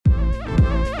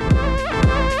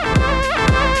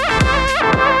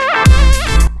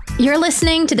You're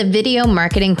listening to the Video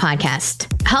Marketing Podcast,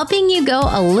 helping you go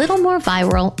a little more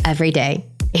viral every day.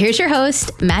 Here's your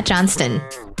host, Matt Johnston.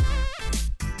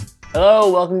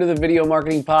 Hello, welcome to the Video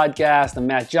Marketing Podcast. I'm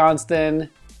Matt Johnston.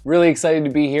 Really excited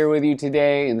to be here with you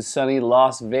today in sunny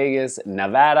Las Vegas,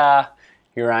 Nevada.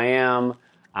 Here I am.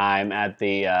 I'm at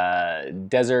the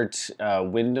Desert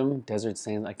Wyndham. Desert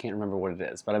Sands, I can't remember what it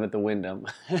is, but I'm at the Wyndham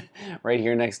right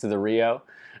here next to the Rio.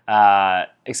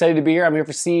 Excited to be here. I'm here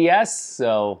for CES,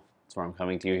 so that's where I'm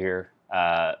coming to you here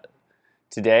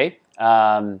today.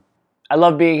 I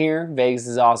love being here. Vegas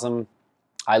is awesome.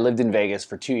 I lived in Vegas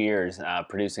for 2 years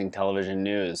producing television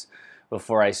news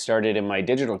before I started in my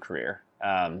digital career.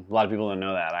 A lot of people don't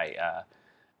know that.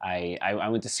 I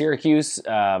went to Syracuse.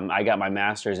 I got my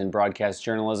master's in broadcast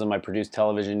journalism. I produced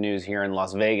television news here in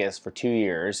Las Vegas for 2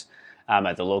 years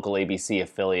at the local ABC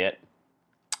affiliate.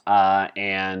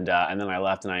 And then I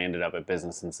left and I ended up at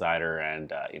Business Insider, and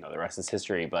the rest is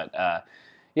history. But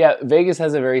yeah, Vegas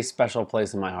has a very special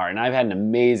place in my heart, and I've had an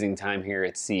amazing time here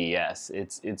at CES.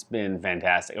 It's been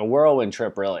fantastic, a whirlwind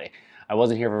trip really. I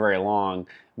wasn't here for very long,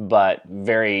 but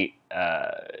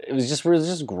it was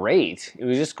just great. It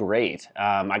was just great.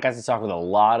 I got to talk with a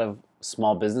lot of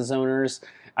small business owners.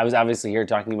 I was obviously here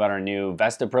talking about our new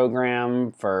Vesta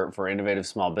program for innovative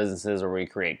small businesses, where we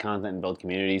create content and build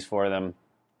communities for them.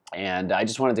 And I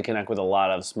just wanted to connect with a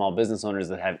lot of small business owners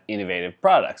that have innovative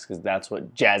products, because that's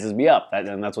what jazzes me up,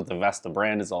 and that's what the Vesta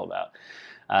brand is all about.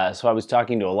 So I was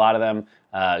talking to a lot of them,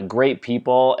 great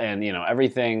people, and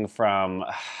everything from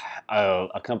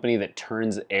a company that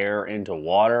turns air into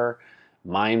water,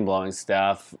 mind-blowing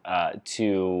stuff,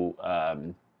 to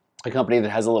a company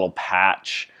that has a little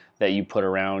patch that you put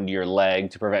around your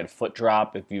leg to prevent foot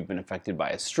drop if you've been affected by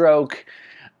a stroke.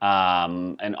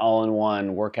 An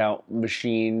all-in-one workout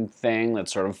machine thing that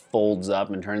sort of folds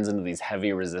up and turns into these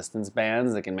heavy resistance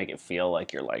bands that can make it feel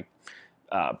like you're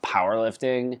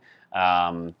powerlifting.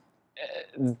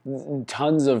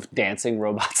 Tons of dancing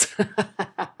robots.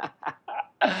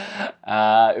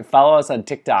 Follow us on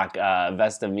TikTok,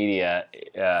 Vesta Media.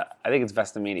 I think it's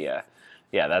Vesta Media.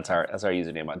 Yeah, that's our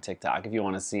username on TikTok if you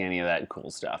want to see any of that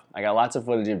cool stuff. I got lots of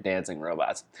footage of dancing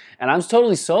robots. And I'm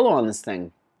totally solo on this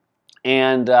thing.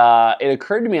 And it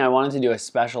occurred to me I wanted to do a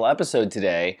special episode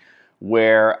today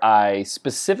where I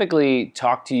specifically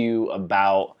talk to you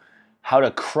about how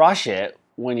to crush it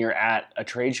when you're at a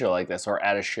trade show like this or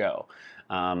at a show.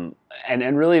 And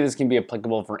really this can be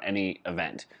applicable for any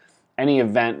event. Any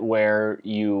event where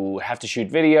you have to shoot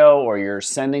video or you're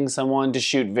sending someone to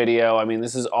shoot video. I mean,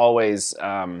 this is always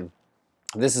a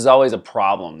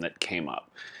problem that came up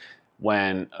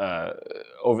when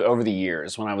over the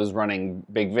years when I was running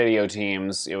big video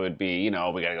teams. It would be, we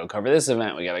got to go cover this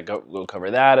event, we got to go cover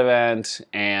that event,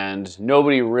 and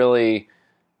nobody really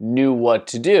knew what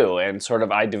to do. And sort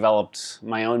of I developed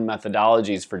my own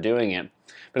methodologies for doing it.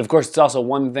 But of course, it's also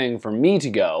one thing for me to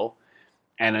go,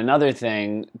 and another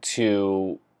thing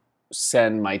to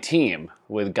send my team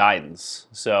with guidance.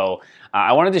 So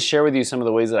I wanted to share with you some of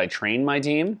the ways that I train my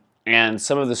team and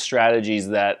some of the strategies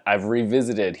that I've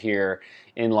revisited here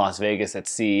in Las Vegas at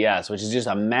CES, which is just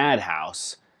a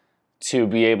madhouse to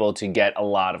be able to get a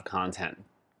lot of content.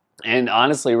 And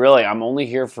honestly, really, I'm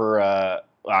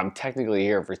technically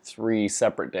here for 3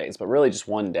 separate days, but really just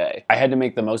one day. I had to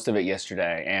make the most of it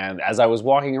yesterday, and as I was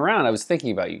walking around, I was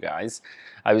thinking about you guys.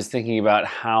 I was thinking about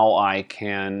how I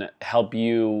can help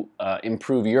you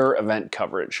improve your event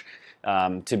coverage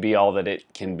to be all that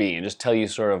it can be, and just tell you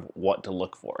sort of what to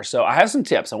look for. So I have some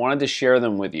tips. I wanted to share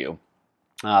them with you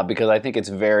because I think it's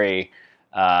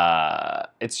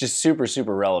it's just super,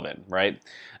 super relevant, right?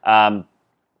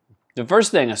 The first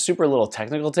thing, a super little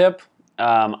technical tip.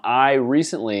 I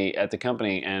recently at the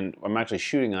company, and I'm actually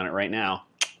shooting on it right now.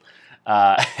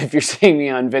 If you're seeing me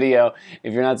on video,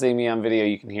 if you're not seeing me on video,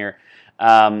 you can hear.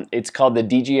 It's called the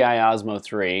DJI Osmo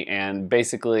 3, and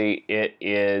basically it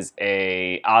is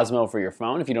a Osmo for your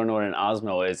phone. If you don't know what an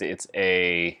Osmo is, it's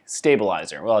a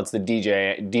stabilizer. Well, it's the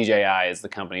DJI is the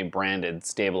company branded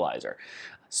stabilizer.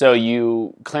 So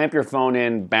you clamp your phone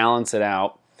in, balance it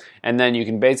out, and then you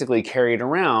can basically carry it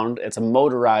around. It's a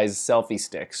motorized selfie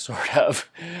stick, sort of,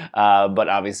 but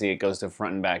obviously it goes to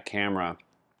front and back camera.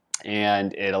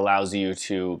 And it allows you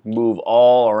to move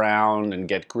all around and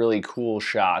get really cool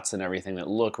shots and everything that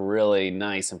look really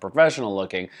nice and professional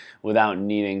looking without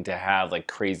needing to have like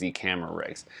crazy camera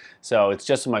rigs. So it's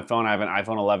just on my phone. I have an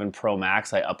iPhone 11 Pro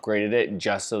Max. I upgraded it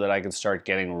just so that I could start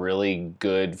getting really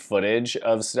good footage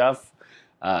of stuff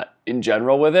in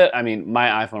general with it. I mean,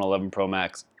 my iPhone 11 Pro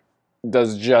Max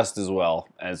does just as well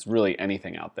as really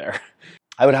anything out there.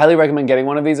 I would highly recommend getting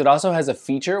one of these. It also has a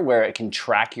feature where it can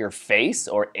track your face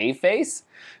or a face.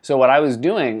 So what I was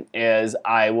doing is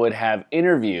I would have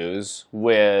interviews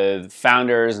with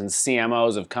founders and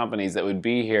CMOs of companies that would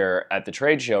be here at the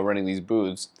trade show running these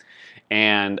booths.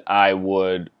 And I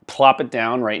would plop it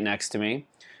down right next to me.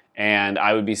 And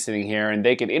I would be sitting here and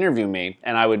they could interview me.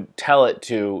 And I would tell it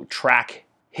to track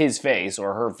his face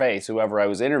or her face, whoever I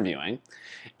was interviewing.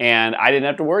 And I didn't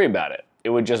have to worry about it. It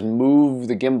would just move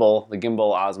the gimbal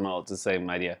Osmo, it's the same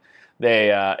idea.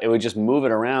 It would just move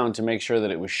it around to make sure that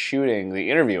it was shooting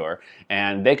the interviewer,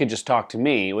 and they could just talk to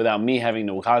me without me having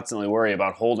to constantly worry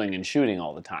about holding and shooting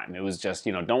all the time. It was just,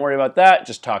 don't worry about that,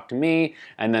 just talk to me,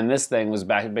 and then this thing was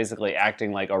basically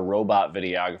acting like a robot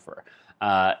videographer.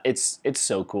 It's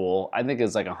so cool. I think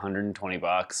it's like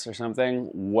 $120 or something.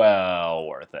 Well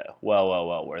worth it.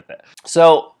 Well worth it.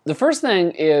 So the first thing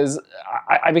is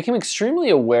I became extremely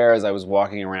aware as I was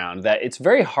walking around that it's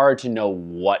very hard to know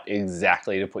what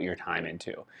exactly to put your time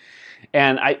into.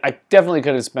 And I definitely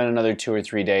could have spent another 2 or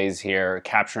 3 days here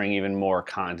capturing even more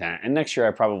content. And next year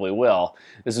I probably will.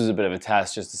 This was a bit of a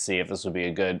test just to see if this would be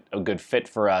a good fit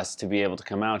for us to be able to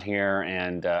come out here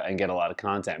and get a lot of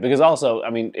content. Because also, I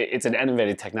mean, it's an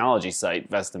innovative technology site,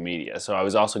 Vesta Media. So I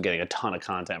was also getting a ton of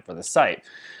content for the site.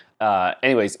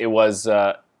 Anyways, it was,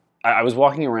 I was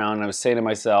walking around and I was saying to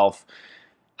myself,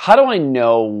 how do I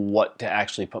know what to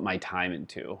actually put my time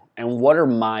into? And what are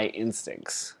my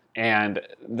instincts? And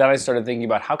then I started thinking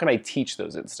about how can I teach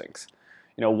those instincts?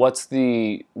 What are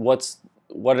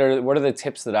the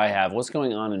tips that I have? What's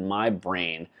going on in my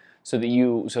brain so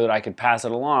that I could pass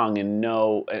it along and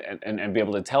know and be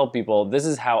able to tell people this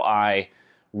is how I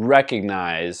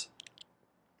recognize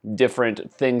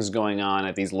different things going on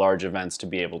at these large events to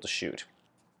be able to shoot.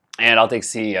 And I'll take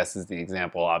CES as the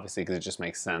example, obviously, because it just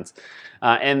makes sense.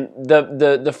 And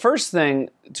the first thing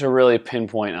to really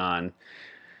pinpoint on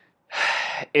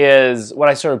is what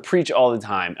I sort of preach all the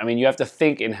time. I mean, you have to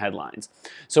think in headlines.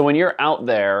 So when you're out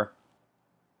there,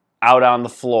 out on the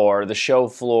floor, the show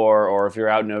floor, or if you're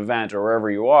out in an event or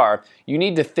wherever you are, you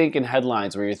need to think in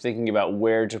headlines where you're thinking about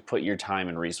where to put your time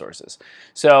and resources.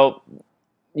 So,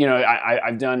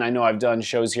 I've done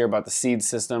shows here about the seed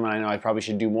system, and I know I probably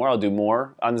should do more. I'll do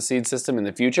more on the seed system in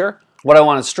the future. What I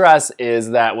want to stress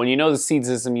is that when you know the seed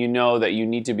system, you know that you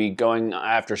need to be going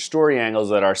after story angles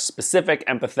that are specific,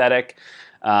 empathetic,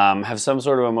 have some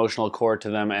sort of emotional core to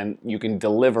them, and you can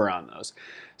deliver on those.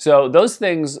 So those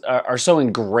things are so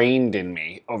ingrained in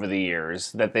me over the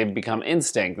years that they've become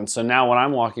instinct. And so now when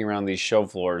I'm walking around these show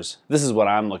floors, this is what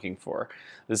I'm looking for.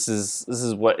 This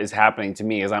is what is happening to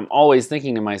me, is I'm always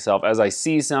thinking to myself as I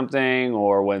see something,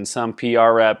 or when some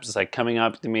PR rep is like coming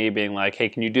up to me being like, hey,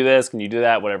 can you do this? Can you do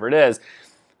that? Whatever it is,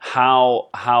 how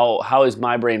is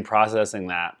my brain processing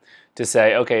that to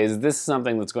say, okay, is this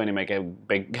something that's going to make a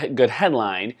good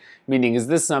headline? Meaning, is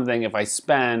this something, if I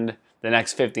spend the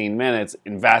next 15 minutes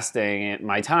investing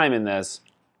my time in this,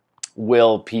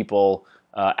 will people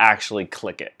actually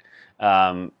click it?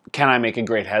 Can I make a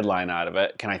great headline out of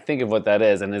it? Can I think of what that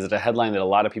is? And is it a headline that a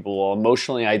lot of people will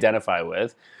emotionally identify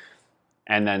with?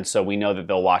 And then so we know that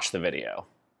they'll watch the video.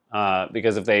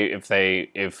 Because if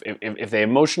they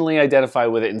emotionally identify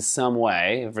with it in some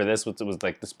way, for this it was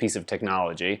like this piece of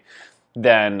technology,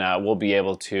 then we'll be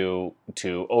able to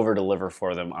over deliver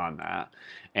for them on that,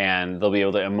 and they'll be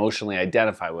able to emotionally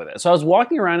identify with it. So I was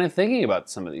walking around and thinking about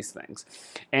some of these things,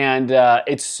 and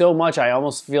it's so much I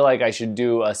almost feel like I should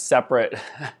do a separate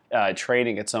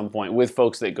training at some point with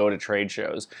folks that go to trade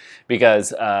shows,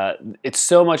 because it's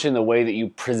so much in the way that you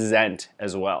present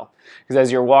as well. Because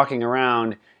as you're walking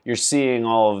around, you're seeing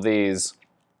all of these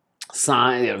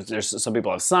signs. There's some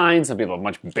people have signs, some people have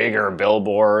much bigger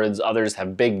billboards, others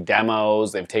have big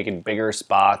demos. They've taken bigger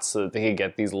spots so that they can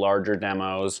get these larger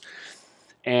demos.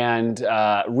 And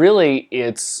really,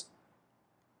 it's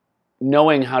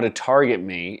knowing how to target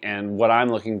me, and what I'm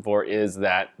looking for is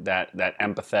that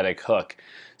empathetic hook.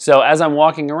 So as I'm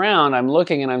walking around, I'm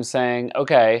looking and I'm saying,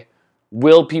 okay,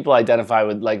 will people identify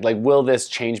with, like will this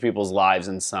change people's lives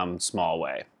in some small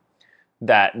way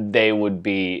that they would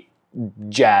be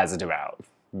jazzed about,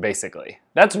 basically?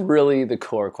 That's really the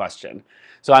core question.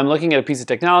 So I'm looking at a piece of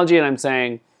technology and I'm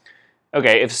saying,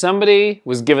 okay, if somebody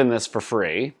was given this for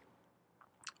free,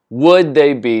 would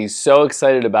they be so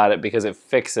excited about it because it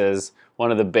fixes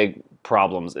one of the big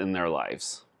problems in their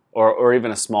lives? Or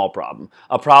even a small problem,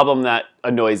 a problem that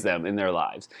annoys them in their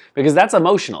lives. Because that's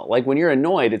emotional. Like when you're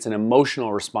annoyed, it's an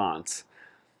emotional response.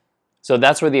 So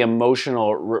that's where the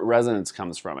emotional resonance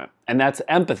comes from it. And that's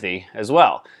empathy as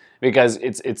well. Because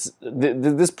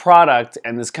this product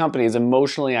and this company is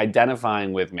emotionally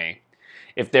identifying with me.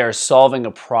 if they're solving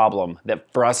a problem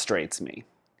that frustrates me.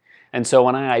 And so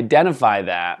when I identify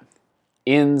that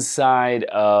inside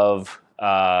the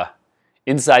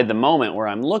moment where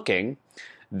I'm looking,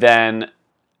 then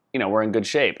we're in good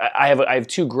shape. I have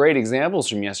two great examples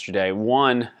from yesterday.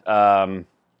 One, so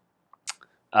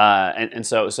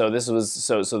this was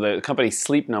so the company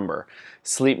Sleep Number,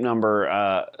 they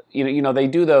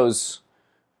do those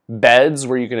beds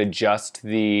where you can adjust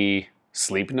the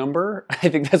sleep number. I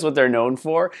think that's what they're known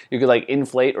for. You could like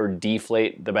inflate or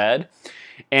deflate the bed.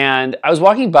 And I was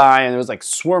walking by and there was like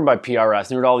swarmed by PRS and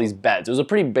there were all these beds. It was a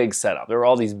pretty big setup. There were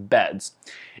all these beds.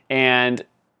 And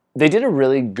they did a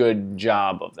really good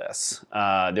job of this.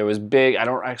 There was big, I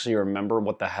don't actually remember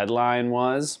what the headline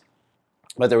was,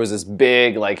 but there was this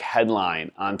big like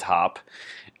headline on top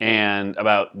and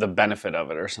about the benefit of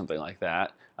it or something like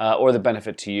that, or the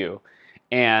benefit to you.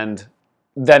 And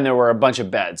then there were a bunch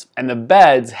of beds, and the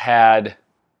beds had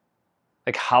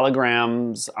like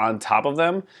holograms on top of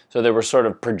them. So there were sort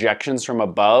of projections from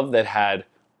above that had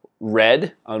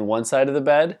red on one side of the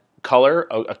bed,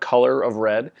 a color of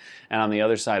red, and on the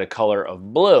other side a color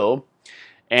of blue.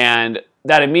 And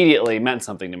that immediately meant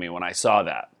something to me when I saw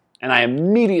that. And I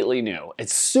immediately knew,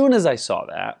 as soon as I saw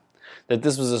that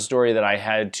this was a story that I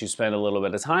had to spend a little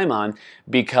bit of time on,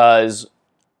 because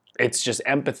it's just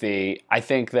empathy. I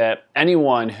think that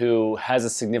anyone who has a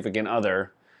significant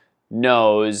other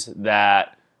knows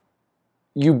that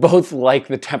you both like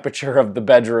the temperature of the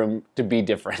bedroom to be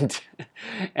different.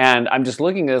 And I'm just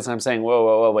looking at this and I'm saying,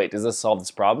 whoa, wait, does this solve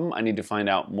this problem? I need to find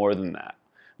out more than that,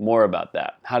 more about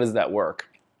that. How does that work?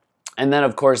 And then,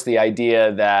 of course, the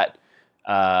idea that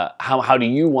how do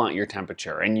you want your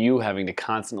temperature, and you having to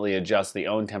constantly adjust the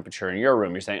own temperature in your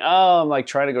room. You're saying, oh, I'm like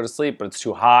trying to go to sleep, but it's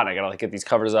too hot. I gotta like get these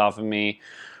covers off of me.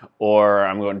 Or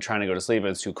I'm trying to go to sleep, but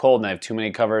it's too cold and I have too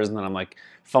many covers. And then I'm like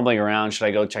fumbling around. Should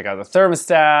I go check out the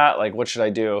thermostat? Like, what should I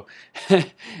do?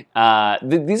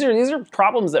 These are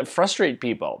problems that frustrate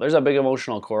people. There's a big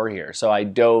emotional core here. So I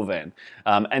dove in.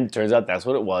 And it turns out that's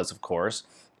what it was, of course,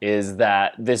 is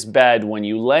that this bed, when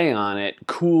you lay on it,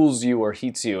 cools you or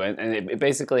heats you. And it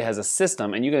basically has a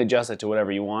system, and you can adjust it to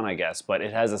whatever you want, I guess, but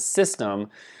it has a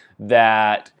system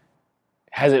that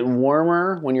has it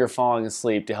warmer when you're falling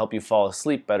asleep to help you fall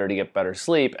asleep better, to get better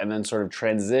sleep, and then sort of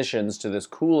transitions to this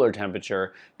cooler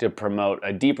temperature to promote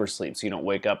a deeper sleep so you don't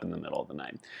wake up in the middle of the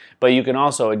night. But you can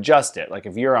also adjust it. Like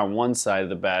if you're on one side of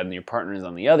the bed and your partner is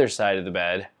on the other side of the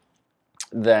bed,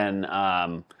 then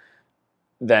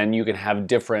you can have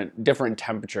different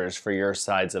temperatures for your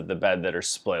sides of the bed that are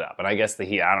split up. And I guess the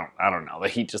heat, I don't know, the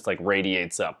heat just like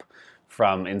radiates up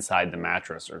from inside the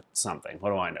mattress or something.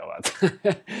 What do I know about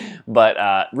that?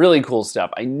 But really cool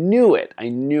stuff. I knew it.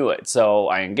 So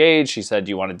I engaged. She said, do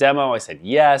you want a demo? I said,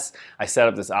 yes. I set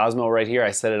up this Osmo right here.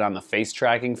 I set it on the face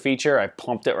tracking feature. I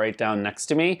plumped it right down next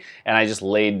to me, and I just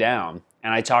laid down.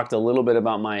 And I talked a little bit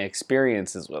about my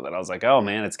experiences with it. I was like, oh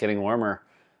man, it's getting warmer.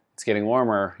 It's getting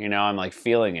warmer. I'm like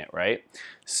feeling it, right?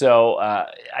 So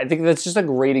I think that's just a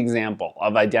great example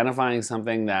of identifying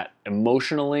something that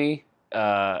emotionally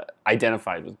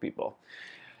identified with people.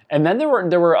 And then there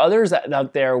were others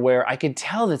out there where I could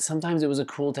tell that sometimes it was a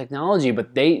cool technology,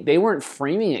 but they weren't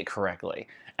framing it correctly,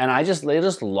 and they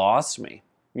just lost me,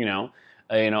 and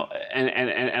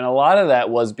a lot of that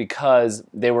was because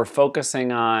they were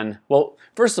focusing on, well,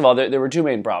 first of all, there were two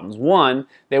main problems. One,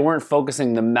 they weren't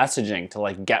focusing the messaging to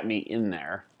like get me in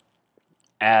there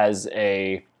as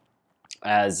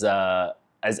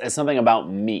something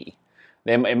about me.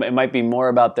 It might be more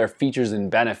about their features and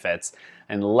benefits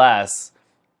and less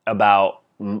about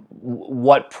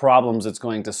what problems it's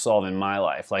going to solve in my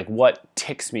life. Like what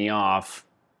ticks me off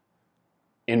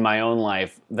in my own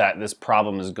life that this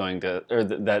problem is going to, or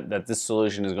that this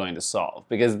solution is going to solve.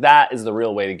 Because that is the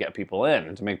real way to get people in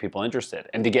and to make people interested.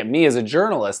 And to get me as a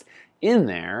journalist in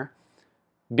there,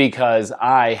 because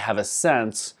I have a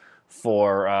sense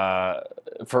for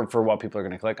what people are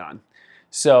going to click on.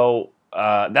 So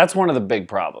that's one of the big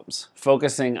problems,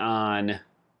 focusing on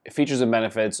features and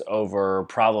benefits over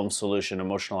problem, solution,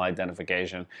 emotional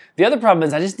identification. The other problem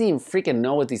is I just didn't even freaking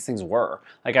know what these things were.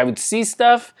 Like I would see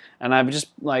stuff and I would just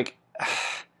like,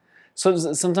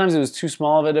 so sometimes it was too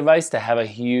small of a device to have a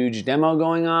huge demo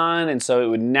going on, and so it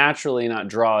would naturally not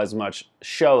draw as much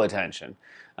show attention.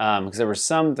 Because there were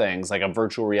some things like a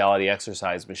virtual reality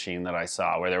exercise machine that I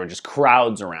saw where there were just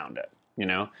crowds around it,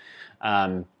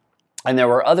 and there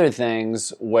were other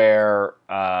things where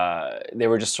they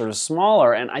were just sort of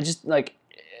smaller, and I just like,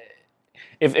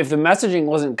 if the messaging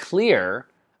wasn't clear,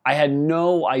 I had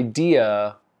no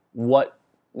idea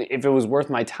if it was worth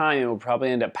my time. It would probably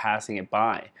end up passing it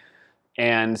by.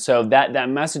 And so that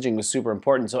messaging was super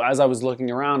important. So as I was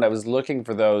looking around, I was looking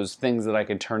for those things that I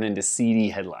could turn into seedy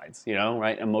headlines,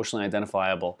 right? Emotionally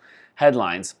identifiable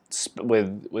headlines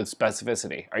with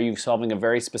specificity. Are you solving a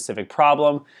very specific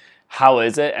problem? How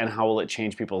is it, and how will it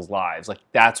change people's lives? Like,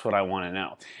 that's what I want to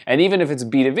know. And even if it's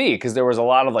B2B, because there was a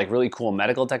lot of like really cool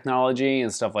medical technology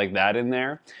and stuff like that in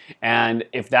there. And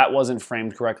if that wasn't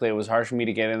framed correctly, it was hard for me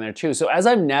to get in there too. So as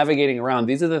I'm navigating around,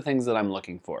 these are the things that I'm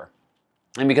looking for.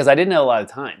 And because I didn't have a lot of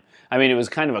time, I mean, it was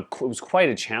quite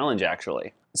a challenge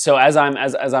actually. So as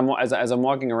I'm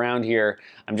walking around here,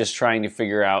 I'm just trying to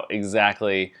figure out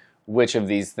exactly which of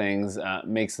these things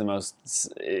makes the most,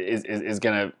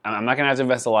 I'm not gonna have to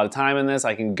invest a lot of time in this.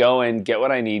 I can go in, get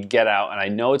what I need, get out, and I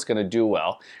know it's gonna do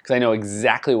well because I know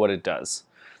exactly what it does.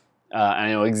 And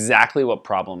I know exactly what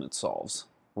problem it solves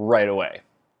right away,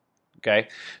 okay?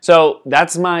 So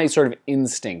that's my sort of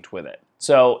instinct with it.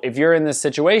 So if you're in this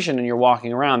situation and you're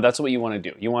walking around, that's what you wanna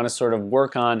do. You wanna sort of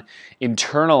work on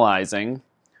internalizing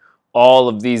all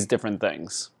of these different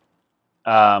things.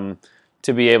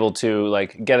 To be able to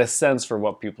like get a sense for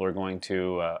what people are going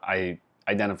to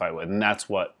identify with, and that's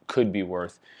what could be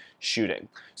worth shooting.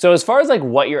 So as far as like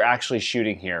what you're actually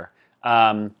shooting here,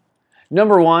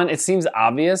 number one, it seems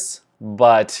obvious,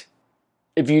 but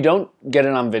if you don't get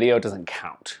it on video, it doesn't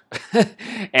count.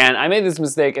 And I made this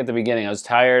mistake at the beginning. I was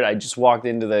tired. I just walked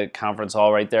into the conference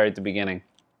hall right there at the beginning,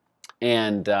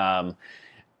 and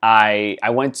I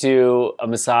went to a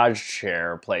massage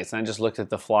chair place and I just looked at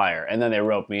the flyer, and then they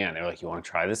roped me in. They were like, "You want to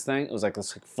try this thing?" It was like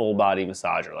this full body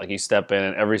massager. Like you step in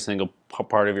and every single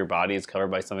part of your body is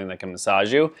covered by something that can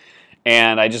massage you.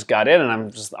 And I just got in, and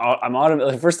I'm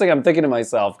automatically, the first thing I'm thinking to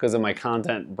myself, because of my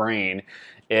content brain,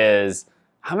 is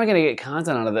how am I going to get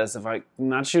content out of this if I'm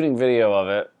not shooting video of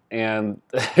it? And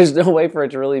there's no way for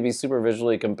it to really be super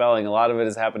visually compelling. A lot of it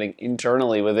is happening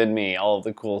internally within me, all of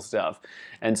the cool stuff.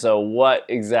 And so what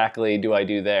exactly do I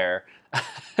do there?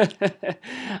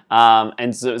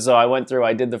 And so I went through,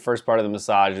 I did the first part of the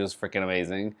massage. It was freaking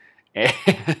amazing.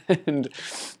 And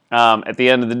at the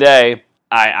end of the day,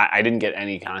 I didn't get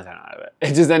any content out of it.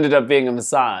 It just ended up being a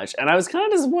massage. And I was kind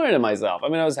of disappointed in myself. I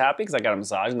mean, I was happy because I got a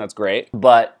massage and that's great,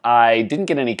 but I didn't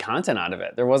get any content out of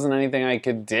it. There wasn't anything I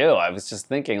could do. I was just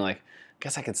thinking like, I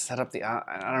guess I could set up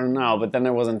I don't know, but then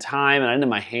there wasn't time and I didn't have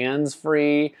my hands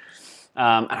free.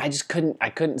 And I just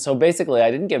couldn't. So basically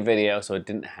I didn't get video, so it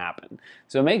didn't happen.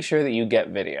 So make sure that you get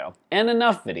video and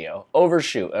enough video.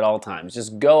 Overshoot at all times.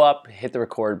 Just go up, hit the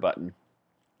record button.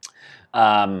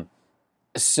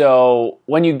 So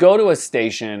when you go to a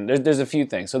station, there's a few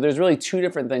things. So there's really two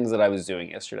different things that I was doing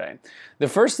yesterday. The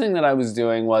first thing that I was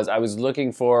doing was I was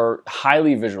looking for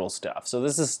highly visual stuff. So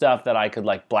this is stuff that I could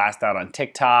like blast out on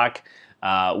TikTok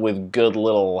with good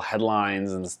little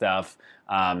headlines and stuff,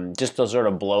 just to sort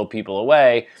of blow people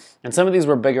away. And some of these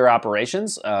were bigger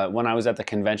operations. When I was at the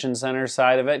convention center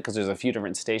side of it, because there's a few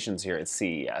different stations here at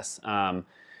CES,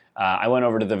 I went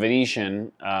over to the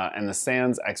Venetian and the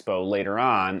Sands Expo later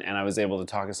on, and I was able to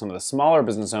talk to some of the smaller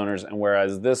business owners. And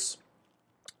whereas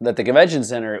at the convention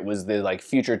center, it was the like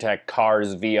future tech,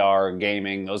 cars, VR,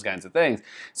 gaming, those kinds of things.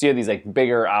 So you had these like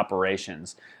bigger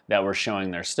operations that were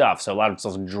showing their stuff. So a lot of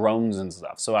stuff, drones and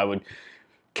stuff. So I would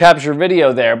capture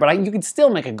video there, but you could still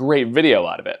make a great video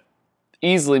out of it.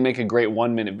 Easily make a great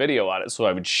 1-minute video out of it. So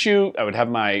I would shoot, I would have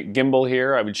my gimbal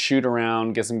here, I would shoot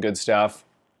around, get some good stuff.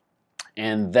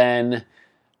 And then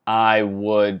I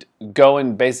would go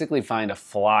and basically find a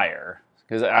flyer,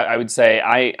 because I would say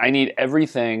I need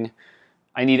everything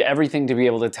to be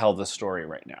able to tell the story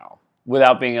right now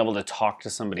without being able to talk to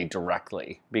somebody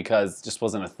directly, because it just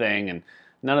wasn't a thing, and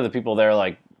none of the people there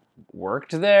like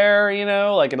worked there,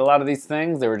 like at a lot of these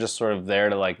things. They were just sort of there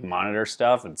to like monitor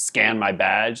stuff and scan my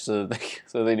badge so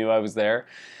they knew I was there.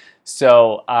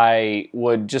 So I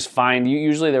would just find,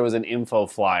 usually there was an info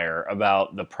flyer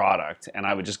about the product, and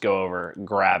I would just go over,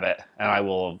 grab it, and I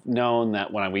will have known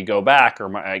that when we go back,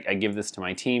 or I give this to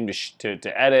my team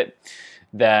to edit,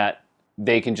 that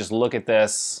they can just look at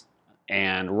this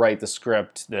and write the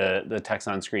script, the text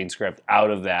on screen script out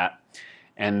of that,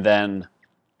 and then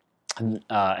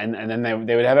and then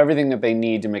they would have everything that they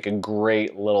need to make a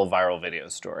great little viral video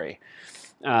story.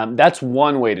 That's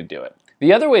one way to do it.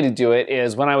 The other way to do it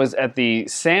is when I was at the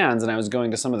Sands and I was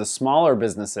going to some of the smaller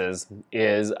businesses,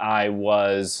 is I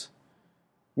was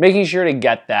making sure to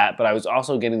get that, but I was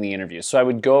also getting the interviews. So I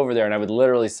would go over there and I would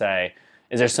literally say,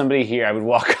 is there somebody here? I would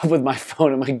walk up with my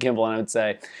phone and my gimbal and I would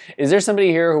say, is there somebody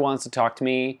here who wants to talk to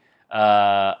me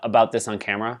about this on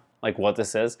camera? Like what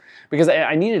this is? Because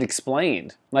I need it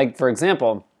explained. Like for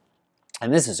example,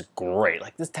 And this is great.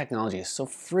 Like, this technology is so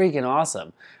freaking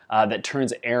awesome that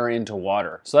turns air into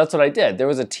water. So that's what I did. There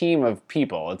was a team of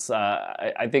people.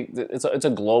 I think it's a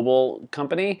global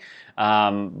company,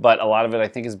 but a lot of it I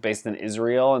think is based in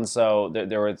Israel. And so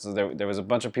there was a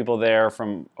bunch of people there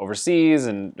from overseas,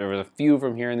 and there was a few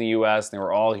from here in the U.S. And they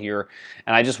were all here.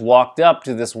 And I just walked up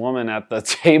to this woman at the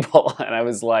table, and I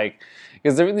was like,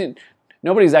 because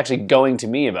nobody's actually going to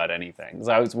me about anything.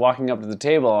 So I was walking up to the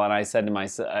table, and I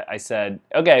said,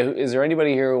 okay, is there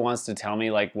anybody here who wants to tell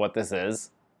me like what this is?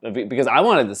 Because I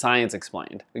wanted the science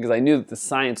explained, because I knew that the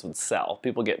science would sell.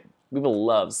 People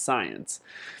love science.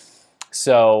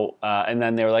 So, and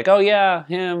then they were like, oh yeah,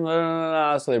 him, blah, blah,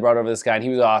 blah. So they brought over this guy, and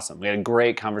he was awesome. We had a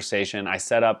great conversation. I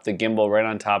set up the gimbal right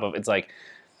on top of, it's like,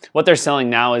 what they're selling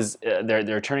now is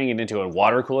they're turning it into a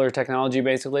water cooler technology,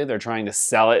 basically. They're trying to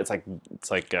sell it.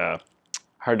 It's like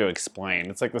hard to explain.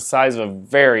 It's like the size of a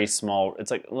very small, it's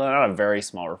like, well, not a very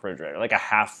small refrigerator, like a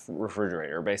half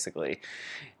refrigerator, basically.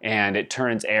 And it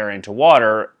turns air into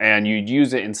water, and you'd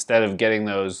use it instead of getting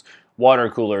those water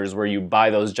coolers where you buy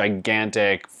those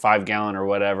gigantic 5-gallon or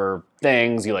whatever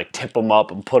things, you like tip them up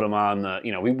and put them on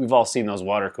the, we've all seen those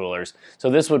water coolers.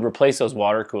 So this would replace those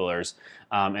water coolers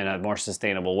in a more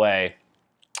sustainable way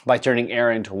by turning air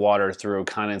into water through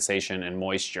condensation and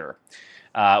moisture.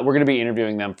 We're going to be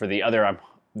interviewing them for the other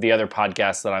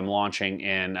podcast that I'm launching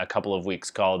in a couple of weeks,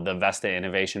 called the Vesta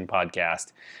Innovation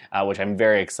Podcast, which I'm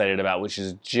very excited about, which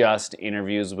is just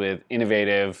interviews with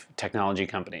innovative technology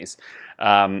companies.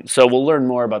 So we'll learn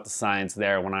more about the science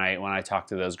there when I talk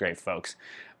to those great folks.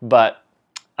 But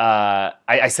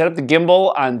I set up the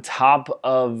gimbal on top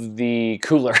of the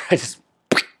cooler. I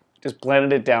just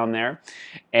planted it down there,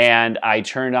 and I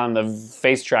turned on the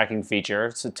face tracking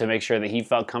feature to make sure that he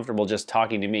felt comfortable just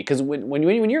talking to me. Because when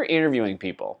you're interviewing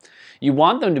people, you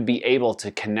want them to be able to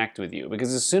connect with you,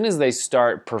 because as soon as they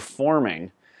start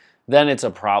performing, then it's a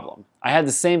problem. I had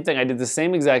the same thing. I did the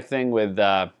same exact thing with,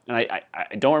 and I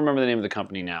don't remember the name of the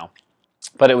company now,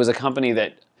 but it was a company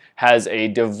that has a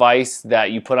device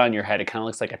that you put on your head. It kind of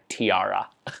looks like a tiara,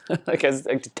 like a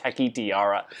techie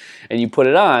tiara, and you put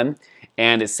it on,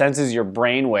 and it senses your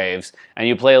brain waves, and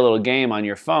you play a little game on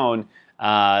your phone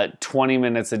 20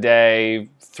 minutes a day,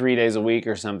 3 days a week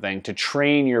or something, to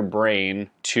train your brain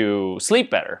to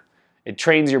sleep better. It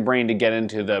trains your brain to get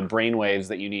into the brain waves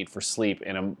that you need for sleep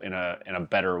in a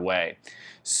better way.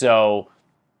 So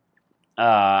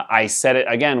I set it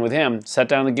again with him, set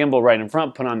down the gimbal right in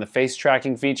front, put on the face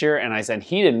tracking feature, and I said,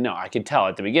 he didn't know. I could tell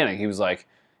at the beginning. He was like,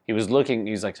 should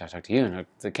I talk to you? No,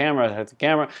 the camera,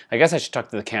 I guess I should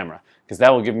talk to the camera, because that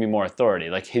will give me more authority.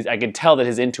 Like I could tell that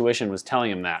his intuition was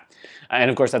telling him that. And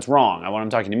of course that's wrong. I want him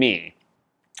talking to me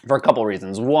for a couple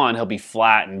reasons. One, he'll be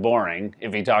flat and boring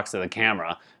if he talks to the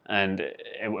camera, and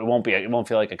it won't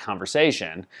feel like a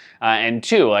conversation. And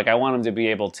two, like, I want him to be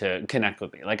able to connect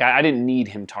with me. Like, I didn't need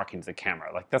him talking to the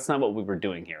camera. Like, that's not what we were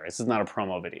doing here. This is not a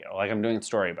promo video. Like, I'm doing a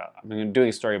story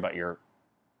about your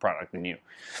product and you.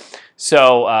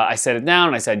 So I set it down,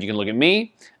 and I said, you can look at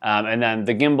me. And then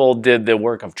the gimbal did the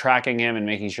work of tracking him and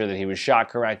making sure that he was shot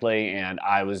correctly, and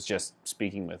I was just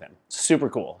speaking with him. Super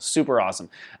cool, super awesome.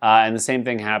 And the same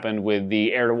thing happened with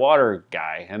the air-to-water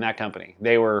guy and that company.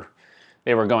 They were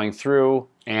going through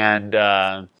and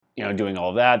doing all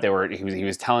of that. He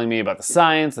was telling me about the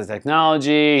science, the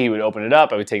technology. He would open it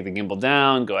up. I would take the gimbal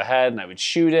down, go ahead, and I would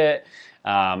shoot it.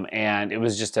 And it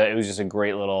was just a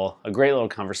great little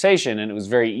conversation, and it was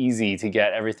very easy to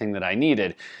get everything that I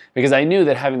needed, because I knew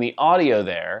that having the audio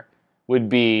there would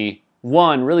be,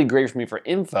 one, really great for me for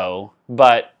info,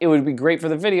 but it would be great for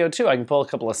the video too. I can pull a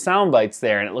couple of sound bites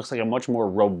there, and it looks like a much more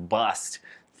robust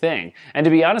thing. And to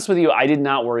be honest with you, I did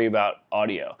not worry about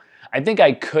audio. I think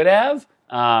I could have.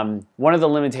 One of the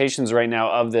limitations right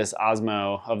now of this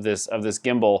Osmo, of this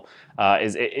gimbal,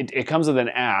 is it comes with an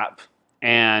app.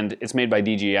 And it's made by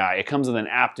DJI. It comes with an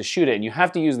app to shoot it, and you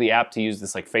have to use the app to use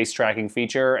this like face tracking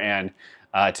feature and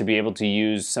to be able to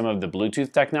use some of the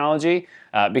Bluetooth technology,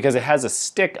 because it has a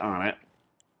stick on it,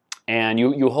 and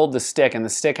you hold the stick, and the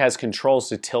stick has controls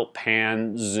to tilt,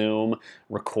 pan, zoom,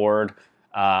 record,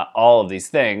 all of these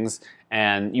things,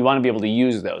 and you want to be able to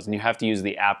use those, and you have to use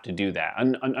the app to do that.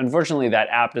 Unfortunately, that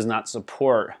app does not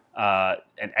support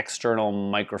an external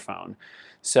microphone.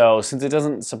 So since it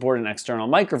doesn't support an external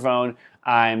microphone,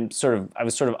 I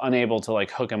was sort of unable to like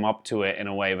hook him up to it in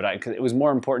a way, but 'cause it was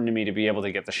more important to me to be able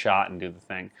to get the shot and do the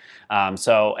thing.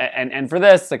 And for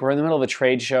this, like we're in the middle of a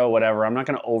trade show, whatever. I'm not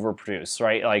going to overproduce,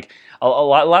 right? Like a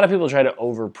lot of people try to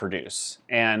overproduce,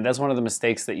 and that's one of the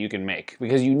mistakes that you can make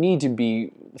because you need to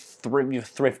be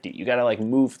thrifty. You got to like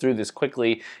move through this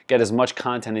quickly, get as much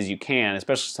content as you can,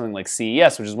 especially something like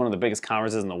CES, which is one of the biggest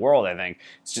conferences in the world. I think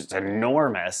it's just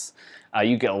enormous.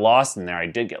 You get lost in there. I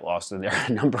did get lost in there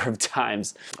a number of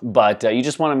times, but you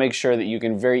just want to make sure that you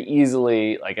can very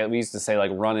easily, like we used to say,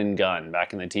 like run and gun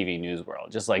back in the TV news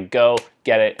world. Just like go,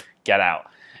 get it, get out.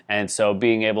 And so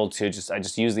being able to I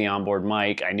just use the onboard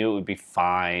mic. I knew it would be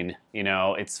fine. You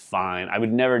know, it's fine. I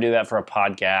would never do that for a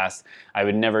podcast. I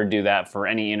would never do that for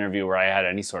any interview where I had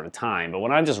any sort of time. But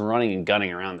when I'm just running and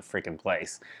gunning around the freaking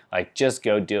place, like just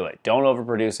go do it. Don't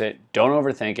overproduce it. Don't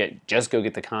overthink it. Just go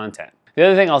get the content. The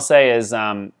other thing I'll say is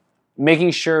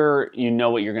making sure you know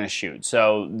what you're going to shoot.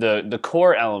 So the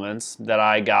core elements that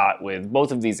I got with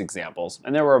both of these examples,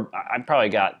 and I probably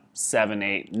got 7,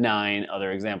 8, 9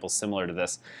 other examples similar to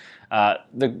this.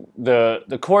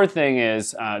 The core thing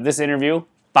is this interview,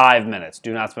 5 minutes.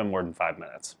 Do not spend more than 5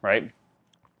 minutes, right?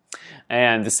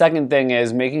 And the second thing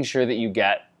is making sure that you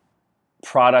get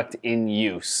product in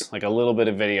use, like a little bit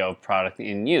of video of product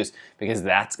in use, because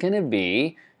that's going to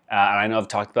be and I know I've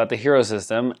talked about the Hero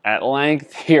System at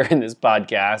length here in this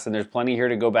podcast, and there's plenty here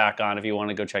to go back on if you want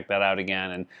to go check that out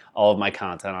again, and all of my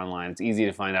content online. It's easy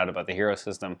to find out about the Hero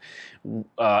System.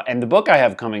 And the book I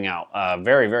have coming out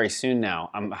very, very soon now.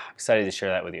 I'm excited to share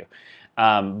that with you.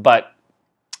 But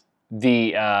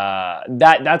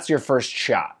that's your first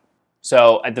shot.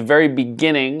 So at the very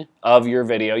beginning of your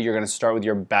video, you're going to start with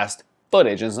your best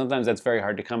footage, and sometimes that's very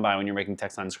hard to come by when you're making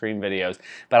text on screen videos.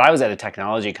 But I was at a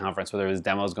technology conference where there was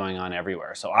demos going on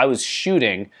everywhere, so I was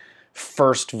shooting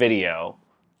first video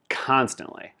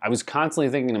constantly. I was constantly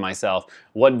thinking to myself,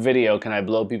 what video can I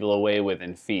blow people away with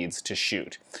in feeds to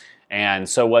shoot? And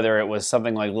so whether it was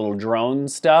something like little drone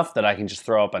stuff that I can just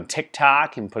throw up on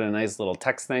TikTok and put a nice little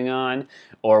text thing on,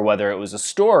 or whether it was a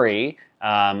story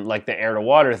like the air to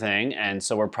water thing, and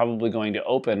so we're probably going to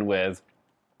open with,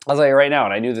 I'll tell you right now,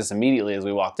 and I knew this immediately as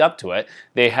we walked up to it,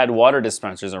 they had water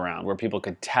dispensers around where people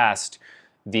could test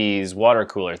these water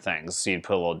cooler things. So you'd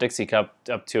put a little Dixie cup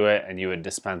up to it and you would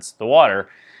dispense the water,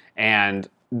 and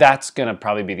that's going to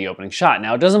probably be the opening shot.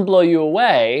 Now, it doesn't blow you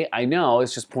away. I know,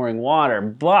 it's just pouring water,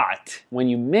 but when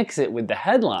you mix it with the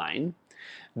headline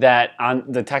that on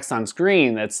the text on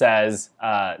screen that says,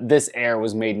 this air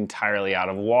was made entirely out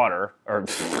of water, or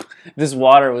this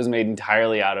water was made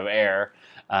entirely out of air,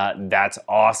 that's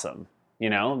awesome. You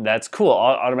know, that's cool.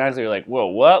 Automatically you're like, whoa,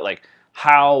 what? Like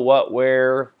how, what,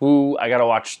 where, who? I gotta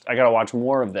watch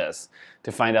more of this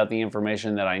to find out the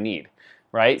information that I need,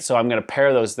 right? So I'm gonna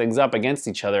pair those things up against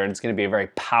each other, and it's gonna be a very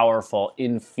powerful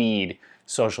in-feed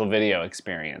social video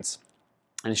experience.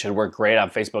 And it should work great on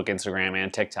Facebook, Instagram,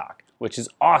 and TikTok, which is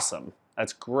awesome.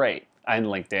 That's great. And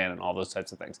LinkedIn and all those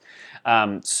types of things.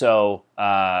 That's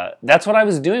what I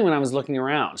was doing when I was looking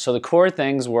around. So the core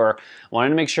things were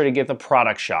wanting to make sure to get the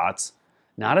product shots,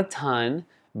 not a ton,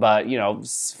 but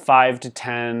 5 to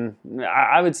 10.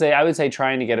 I would say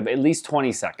trying to get at least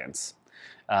 20 seconds,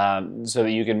 so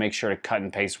that you can make sure to cut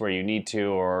and paste where you need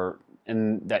to,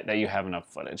 and that you have enough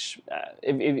footage.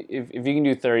 If you can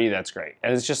do 30, that's great.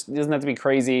 And it doesn't have to be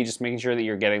crazy, just making sure that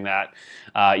you're getting that.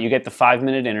 You get the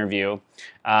 5-minute interview,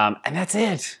 and that's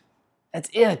it. That's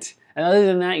it. And other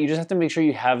than that, you just have to make sure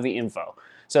you have the info.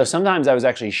 So sometimes I was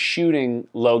actually shooting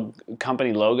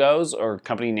company logos or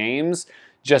company names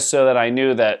just so that I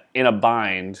knew that in a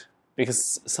bind,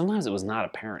 because sometimes it was not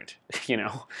apparent,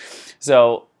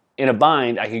 So in a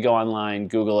bind, I could go online,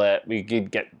 Google it, we could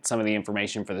get some of the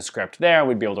information for the script there,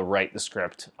 we'd be able to write the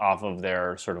script off of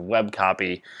their sort of web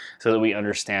copy so that we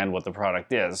understand what the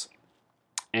product is.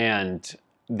 And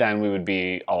then we would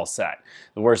be all set.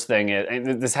 The worst thing is,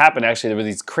 and this happened actually, there were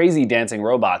these crazy dancing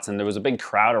robots and there was a big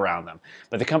crowd around them,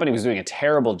 but the company was doing a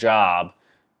terrible job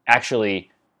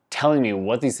actually telling me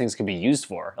what these things could be used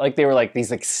for. Like they were like these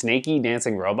like snaky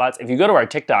dancing robots. If you go to our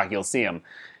TikTok, you'll see them.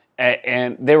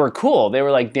 And they were cool. They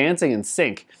were like dancing in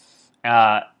sync,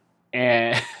 and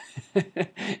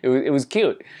it was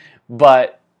cute.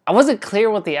 But I wasn't clear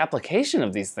what the application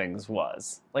of these things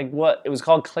was. Like what it was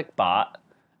called, ClickBot,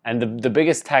 and the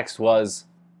biggest text was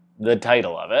the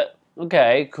title of it.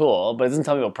 Okay, cool, but it doesn't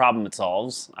tell me what problem it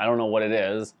solves. I don't know what it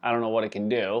is. I don't know what it can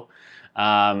do.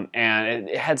 And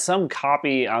it had some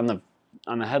copy on the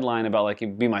headline about like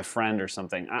be my friend or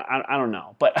something. I don't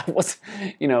know, but it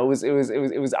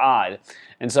was odd.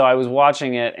 And so I was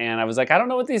watching it and I was like, I don't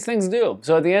know what these things do.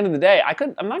 So at the end of the day,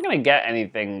 I'm not going to get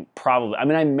anything probably. I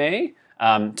mean, I may.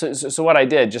 So what I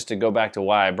did, just to go back to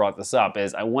why I brought this up,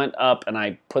 is I went up and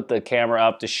I put the camera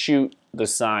up to shoot the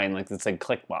sign like that said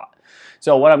ClickBot.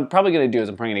 So what I'm probably going to do is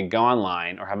I'm probably going to go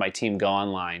online or have my team go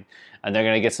online, and they're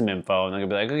going to get some info, and they're going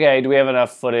to be like, okay, do we have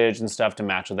enough footage and stuff to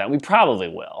match with that? We probably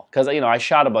will, because I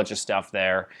shot a bunch of stuff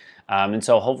there. And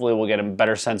so hopefully we'll get a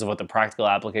better sense of what the practical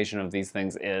application of these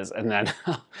things is, and then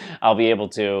I'll be able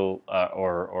to,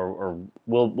 or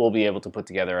we'll be able to put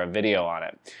together a video on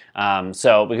it.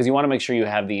 So because you want to make sure you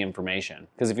have the information,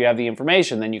 because if you have the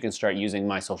information, then you can start using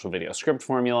my social video script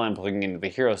formula and plugging into the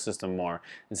Hero system more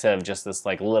instead of just this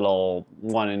like little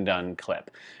one and done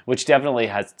clip, which definitely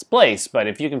has its place. But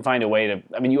if you can find a way to,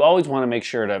 you always want to make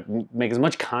sure to make as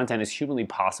much content as humanly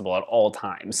possible at all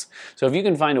times. So if you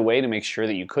can find a way to make sure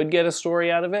that you could get a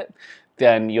story out of it,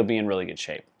 then you'll be in really good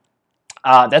shape.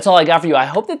 That's all I got for you. I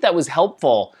hope that was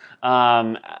helpful.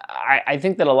 I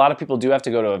think that a lot of people do have to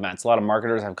go to events. A lot of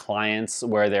marketers have clients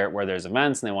where there's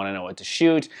events and they want to know what to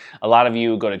shoot. A lot of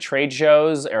you go to trade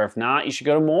shows, or if not, you should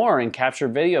go to more and capture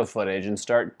video footage and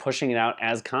start pushing it out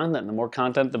as content. The more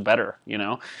content, the better, And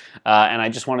I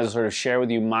just wanted to sort of share with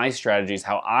you my strategies,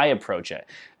 how I approach it.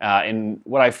 And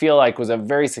what I feel like was a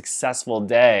very successful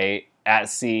day at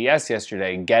CES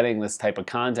yesterday, getting this type of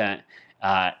content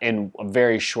in a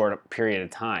very short period of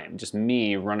time. Just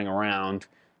me running around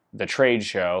the trade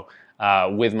show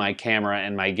with my camera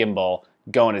and my gimbal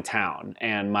going to town.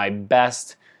 And my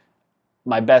best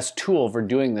tool for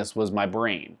doing this was my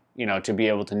brain, to be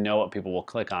able to know what people will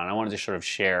click on. I wanted to sort of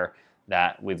share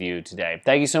that with you today.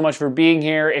 Thank you so much for being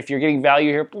here. If you're getting value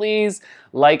here, please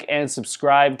like and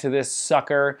subscribe to this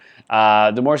sucker.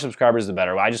 The more subscribers, the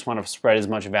better. I just want to spread as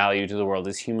much value to the world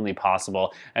as humanly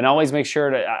possible. And always make sure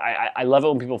to, I love it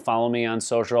when people follow me on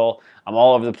social. I'm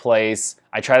all over the place.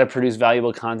 I try to produce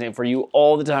valuable content for you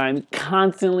all the time,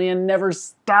 constantly, and never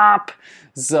stop.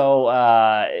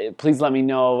 So please let me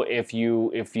know if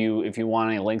you want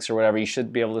any links or whatever. You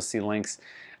should be able to see links.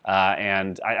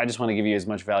 And I just want to give you as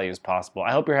much value as possible.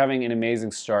 I hope you're having an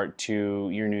amazing start to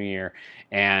your new year,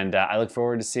 and I look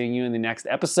forward to seeing you in the next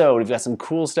episode. We've got some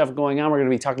cool stuff going on. We're going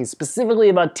to be talking specifically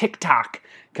about TikTok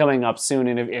coming up soon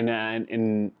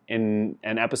in an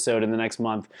episode in the next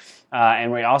month.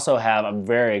 And we also have, I'm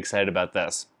very excited about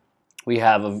this, we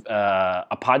have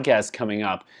a podcast coming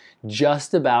up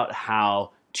just about how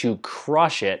to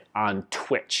crush it on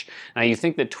Twitch. Now you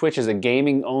think that Twitch is a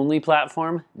gaming only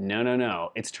platform?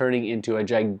 No. It's turning into a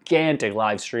gigantic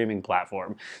live streaming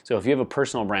platform. So if you have a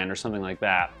personal brand or something like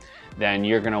that, then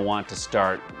you're gonna want to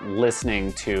start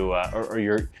listening to, or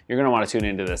you're gonna want to tune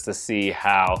into this to see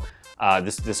how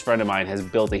this friend of mine has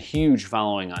built a huge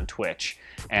following on Twitch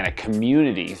and a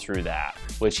community through that,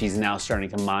 which he's now starting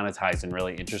to monetize in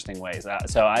really interesting ways.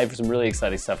 So I have some really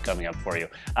exciting stuff coming up for you.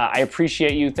 I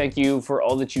appreciate you. Thank you for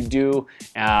all that you do,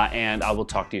 and I will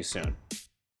talk to you soon.